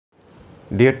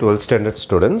Dear 12th standard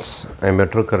students, I am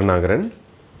Metro Karnagaran.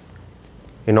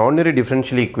 In ordinary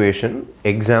differential equation,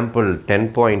 example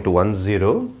 10.10,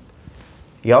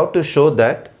 you have to show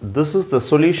that this is the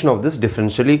solution of this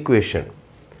differential equation.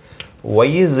 Y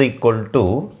is equal to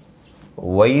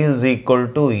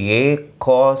a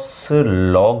cos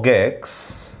log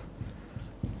x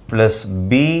plus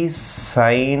b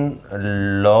sin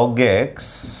log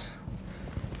x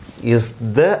is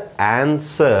the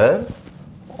answer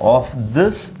of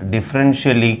this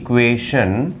differential equation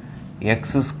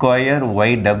x square y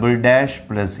double dash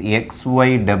plus xy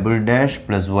double dash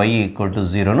plus y equal to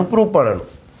 0 nu prove பண்ணனும்.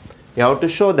 You have to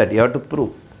show that, you have to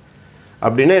prove.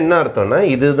 அப்படினா என்ன அர்த்தம்னா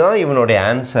இதுதான் இவனுடைய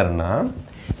ஆன்சர்னா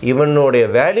இவனுடைய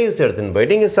values எடுத்துட்டு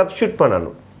போய்ட்டு இங்க சப்ஸ்டிட்யூட்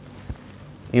பண்ணனும்.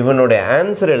 இவனுடைய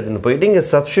ஆன்சர் எடுத்துட்டு போய்ட்டு இங்க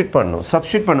சப்ஸ்டிட்யூட் பண்ணனும்.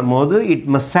 சப்ஸ்டிட்யூட் பண்ணும்போது it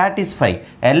must satisfy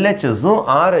LHS um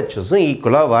RHS உம்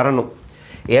ஈக்குவலா வரணும்.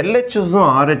 LHS உம்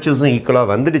RHS உம் ஈக்குவலா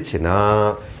வந்துடுச்சுனா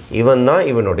இவன் தான்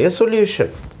இவனுடைய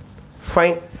சொல்யூஷன்.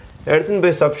 ஃபைன். எடுத்துட்டு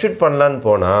போய் சப்ஸ்டிட்யூட் பண்ணலாம்னு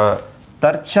போனா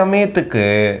தற்சமயத்துக்கு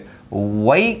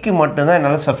y க்கு மட்டும் தான்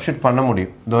என்னால சப்ஸ்டிட்யூட் பண்ண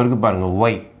முடியும். இதோ இருக்கு பாருங்க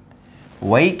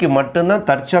y க்கு மட்டும் தான்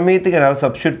தற்சமயத்துக்கு என்னால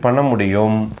சப்ஸ்டிட்யூட் பண்ண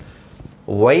முடியும்.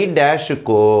 y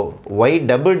டேஷ்க்கோ y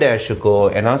டபுள் டேஷ்க்கோ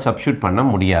என்னால சப்ஸ்டிட்யூட் பண்ண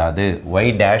முடியாது. y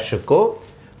டேஷ்க்கோ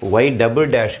y டபுள்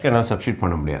டேஷ்க்கு என்னால சப்ஸ்டிட்யூட்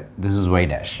பண்ண முடியாது. This is y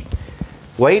dash.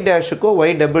 y டேஷ்க்கோ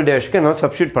y double டேஷ்க்கு என்னால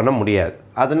சப்ஸ்டிட்யூட் பண்ண முடியாது.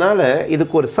 அதனால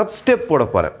இதுக்கு ஒரு சப் ஸ்டெப் போட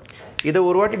போறேன். இதை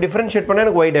ஒரு வாட்டி டிஃபரன்ஷியேட் பண்ணா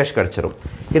எனக்கு y dash கிடைச்சிரும்.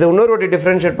 இதை இன்னொரு வாட்டி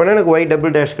டிஃபரன்ஷியேட் பண்ணா எனக்கு y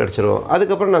டபுள் dash கிடைச்சிரும்.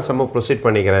 அதுக்கு அப்புறம் நான் சம்ம ப்ரோசீட்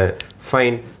பண்ணிக்கிறேன்.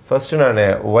 ஃபைன். ஃபர்ஸ்ட் நான்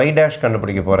y dash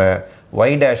கண்டுபிடிக்க போறேன்.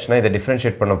 y dashனா இதை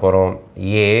டிஃபரன்ஷியேட் பண்ண போறோம்.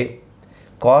 a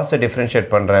cos டிஃபரன்ஷியேட்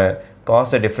பண்றேன்.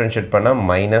 cos டிஃபரன்ஷியேட் பண்ணா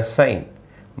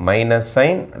minus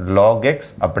sin log x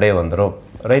அப்படியே வந்துரும்.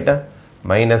 ரைட்டா?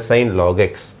 minus sin log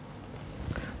x.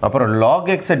 அப்புறம் log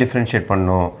x டிஃபரன்ஷியேட்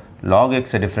பண்ணனும். log x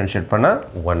டிஃபரன்ஷியேட் பண்ணா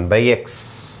 1/x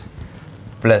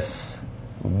plus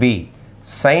b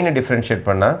sin differentiate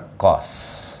பண்ணா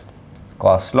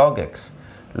cos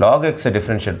log x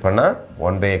டிஃபரன்ஷியேட் பண்ணா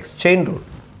 1/x chain rule.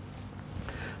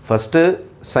 First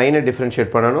sin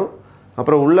differentiate பண்ணனும்.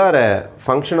 அப்புறம் உள்ளார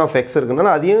ஃபங்க்ஷன் ஆஃப் x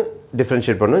இருக்குனால அதையும்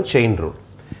டிஃபரன்ஷியேட் பண்ணனும் செயின் ரூல்.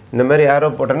 இந்த மாதிரி ஆரோ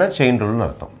போட்டனா செயின் ரூல்னு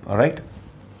அர்த்தம். ஆல்ரைட்?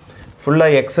 ஃபுல்லா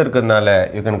x இருக்குனால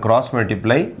you can cross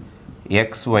multiply x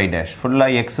y dash. ஃபுல்லா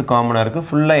x காமனா இருக்கு.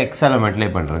 ஃபுல்லா x ஆல மல்டிப்ளை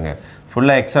பண்றீங்க.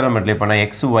 ஃபுல்லா x ஆல மல்டிப்ளை பண்ணா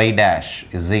x y dash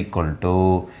is equal to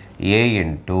a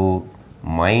into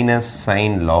minus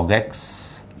sin log x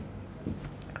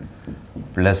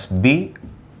plus b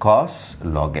cos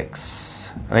log x.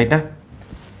 ரைட்டா?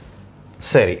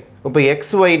 சரி. இப்போ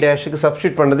x y dash க்கு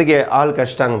சப்ஸ்டிட்யூட் பண்றதுக்கு ஆள்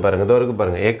கஷ்டங்க பாருங்க. இதோ இருக்கு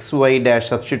பாருங்க. x y dash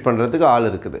சப்ஸ்டிட்யூட் பண்றதுக்கு ஆள்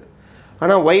இருக்குது.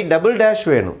 ஆனா y டபுள் dash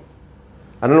வேணும்.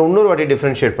 அதனால இன்னொரு வாட்டி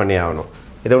டிஃபரன்ஷியேட் பண்ணி ஆகணும்.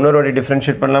 இதை இன்னொரு வாட்டி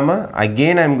டிஃபரன்ஷியேட் பண்ணலாமா?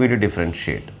 Again I am going to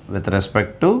differentiate with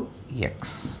respect to x.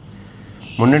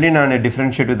 முன்னாடி நான்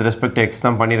differentiate with respect to x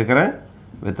தான் பண்ணியிருக்கிறேன்.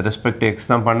 with respect to x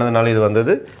தான் பண்ணதுனால இது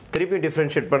வந்தது. திருப்பி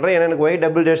டிஃபரன்ஷியேட் பண்றேன். ஏன்னா எனக்கு y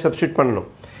டபுள் டேஷ் சப்ஸ்டிட்யூட் பண்ணனும்.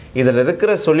 இதில்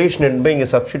இருக்கிற சொல்யூஷன் எடுத்து இங்கே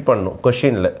சப்ஸ்டிட்யூட் பண்ணணும்.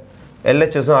 கொஸ்டின்ல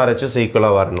LHS உம் RHS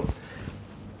ஈக்குவலா வரணும்.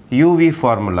 uv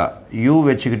ஃபார்முலா u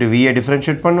வெச்சிட்டு v ஐ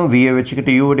டிஃபரன்ஷியேட் பண்ணனும். v ஐ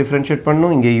வெச்சிட்டு u ஐ டிஃபரன்ஷியேட்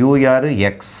பண்ணனும். இங்க u யாரு?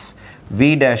 x. v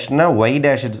டேஷ்னா y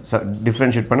dash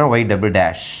differentiate பண்ணா y டபுள்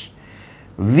டேஷ்.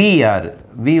 v யாரு?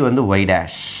 v வந்து y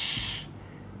dash.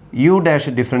 u dash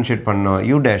differentiate பண்ணனும்.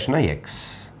 u டேஷ்னா x.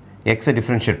 x ஐ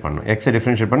டிஃபரன்ஷியேட் பண்ணனும். x ஐ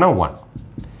டிஃபரன்ஷியேட் பண்ணா 1.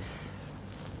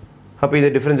 அப்ப இது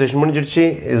டிஃபரன்ஷியேஷன் முடிஞ்சிடுச்சு.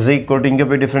 is equal to இங்க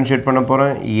போய் டிஃபரன்ஷியேட் பண்ண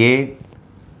போறேன். a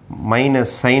minus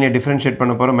sin I differentiate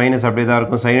பண்ண போறேன். மைனஸ் அப்படியே தான்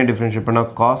இருக்கும். sin ஐ டிஃபரன்ஷியேட் பண்ணா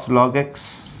cos log x.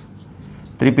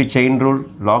 திருப்பி செயின் ரூல்.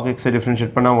 log x ஐ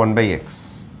டிஃபரன்ஷியேட் பண்ணா 1/x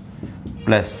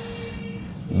plus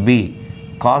b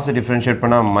cos ஐ டிஃபரன்ஷியேட்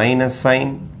பண்ணா minus sin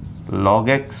log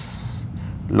x.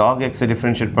 log x ஐ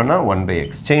டிஃபரன்ஷியேட் பண்ணா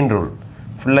 1/x செயின் ரூல்.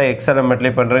 ஃபுல்லா x ஆல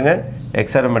மல்டிப்ளை பண்றேங்க. x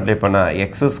ஆல மல்டிப்ளை பண்ணா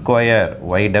x square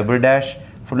y double dash.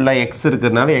 ஃபுல்லா x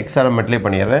இருக்குறனால x ஆல multiply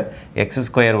பண்ணிறேன். x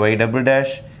square y double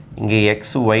dash. இங்க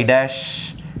x y dash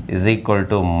is equal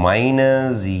to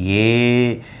minus a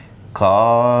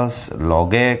cos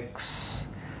log x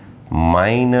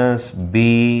minus b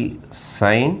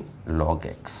sin log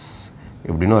x.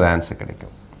 இப்படின்னு ஒரு answer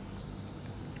கிடைக்கும்.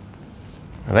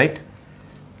 Right?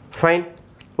 Fine.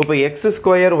 இப்போ x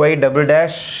square y double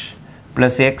dash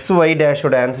plus xy dash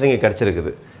ஓட answer இங்க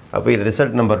கிடைச்சிருக்குது. அப்போ இது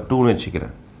ரிசல்ட் நம்பர் 2 னு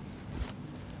வெச்சுக்கிறேன்.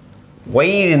 y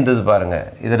இருந்தது பாருங்க.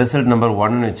 இது ரிசல்ட் நம்பர்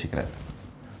 1 னு வெச்சுக்கிறேன்.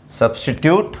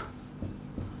 Substitute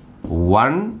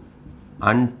 1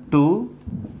 and 2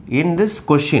 in this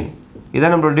question.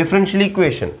 இதான் நம்மளோட differential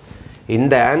equation.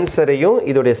 இந்த ஆன்சரையும்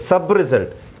இதோட சப்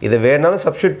ரிசல்ட் இதை வேணாலும்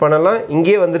சப்ஸ்டிட்யூட் பண்ணலாம்.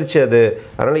 இங்கே வந்துருச்சு அது.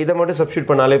 அதனால் இதை மட்டும் சப்ஸ்டிட்யூட்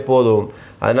பண்ணாலே போதும்.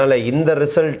 அதனால் இந்த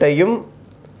ரிசல்ட்டையும்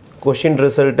கொஷின்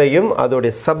ரிசல்ட்டையும்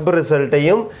அதோடைய சப்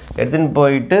ரிசல்ட்டையும் எடுத்துன்னு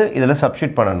போயிட்டு இதில்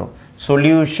சப்ஸ்டியூட் பண்ணணும்.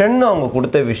 சொல்யூஷன் அவங்க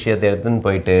கொடுத்த விஷயத்தை எடுத்துன்னு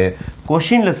போயிட்டு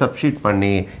கொஷினில் சப்ஸ்டியூட்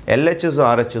பண்ணி LHS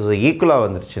RHS ஈக்குவலாக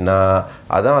வந்துருச்சுன்னா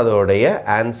அதான் அதோடைய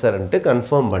ஆன்சர்ன்ட்டு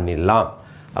கன்ஃபார்ம் பண்ணிடலாம்.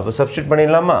 அப்போ சப்ஸ்டியூட்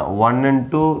பண்ணிடலாமா? 1 and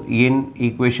 2 in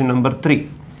equation number 3.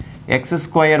 x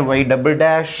square y double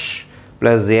dash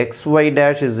plus xy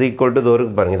dash is equal to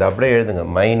தோருக்கு பாருங்க, இது அப்படியே எழுதுங்க,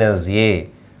 minus a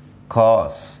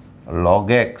cos log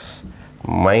x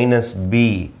minus b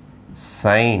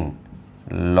sin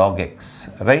log x,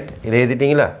 right? இதை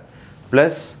எழுதிட்டீங்களா?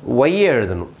 plus y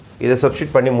எழுதணும், இதை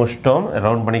சப்ஸ்டியூட் பண்ணி முடிச்சிட்டோம்,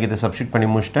 ரவுண்ட் பண்ணி இதை சப்ஸ்டியூட் பண்ணி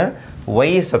முடிச்சிட்டேன்.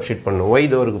 y சப்ஸ்டியூட் பண்ணணும், y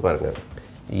தோருக்கு பாருங்க,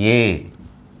 a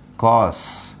cos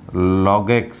log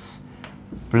x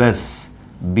plus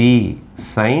b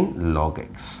sin log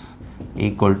x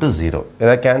equal to 0.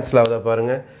 இதை கேன்சல் ஆகுதா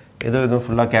பாருங்க, இதுவும்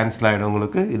ஃபுல்லாக கேன்சல் ஆகிடும்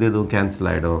உங்களுக்கு, இதுவும் கேன்சல்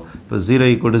ஆகிடும். இப்போ 0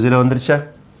 equal to 0 வந்துருச்சா?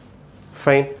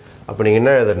 ஃபைன். அப்போ நீங்கள்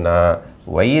என்ன எழுதுனா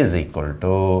y is equal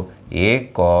to a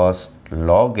cos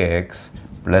log x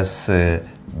plus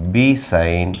b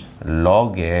sin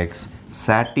log x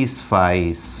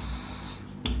satisfies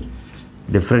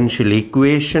differential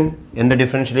equation. எந்த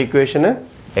differential equation?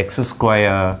 x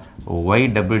square y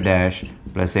double dash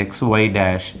plus xy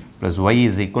dash plus y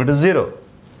is equal to 0.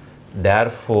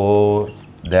 Therefore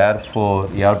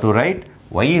you have to write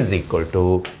y is equal to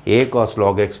a cos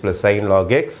log x plus sin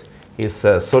log x is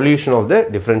a solution of the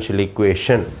differential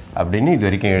equation. அப்படின்னு இது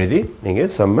வரைக்கும் எழுதி நீங்கள்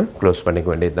சம்மை close பண்ணிக்க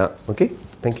வேண்டியது தான். Okay,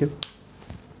 thank you.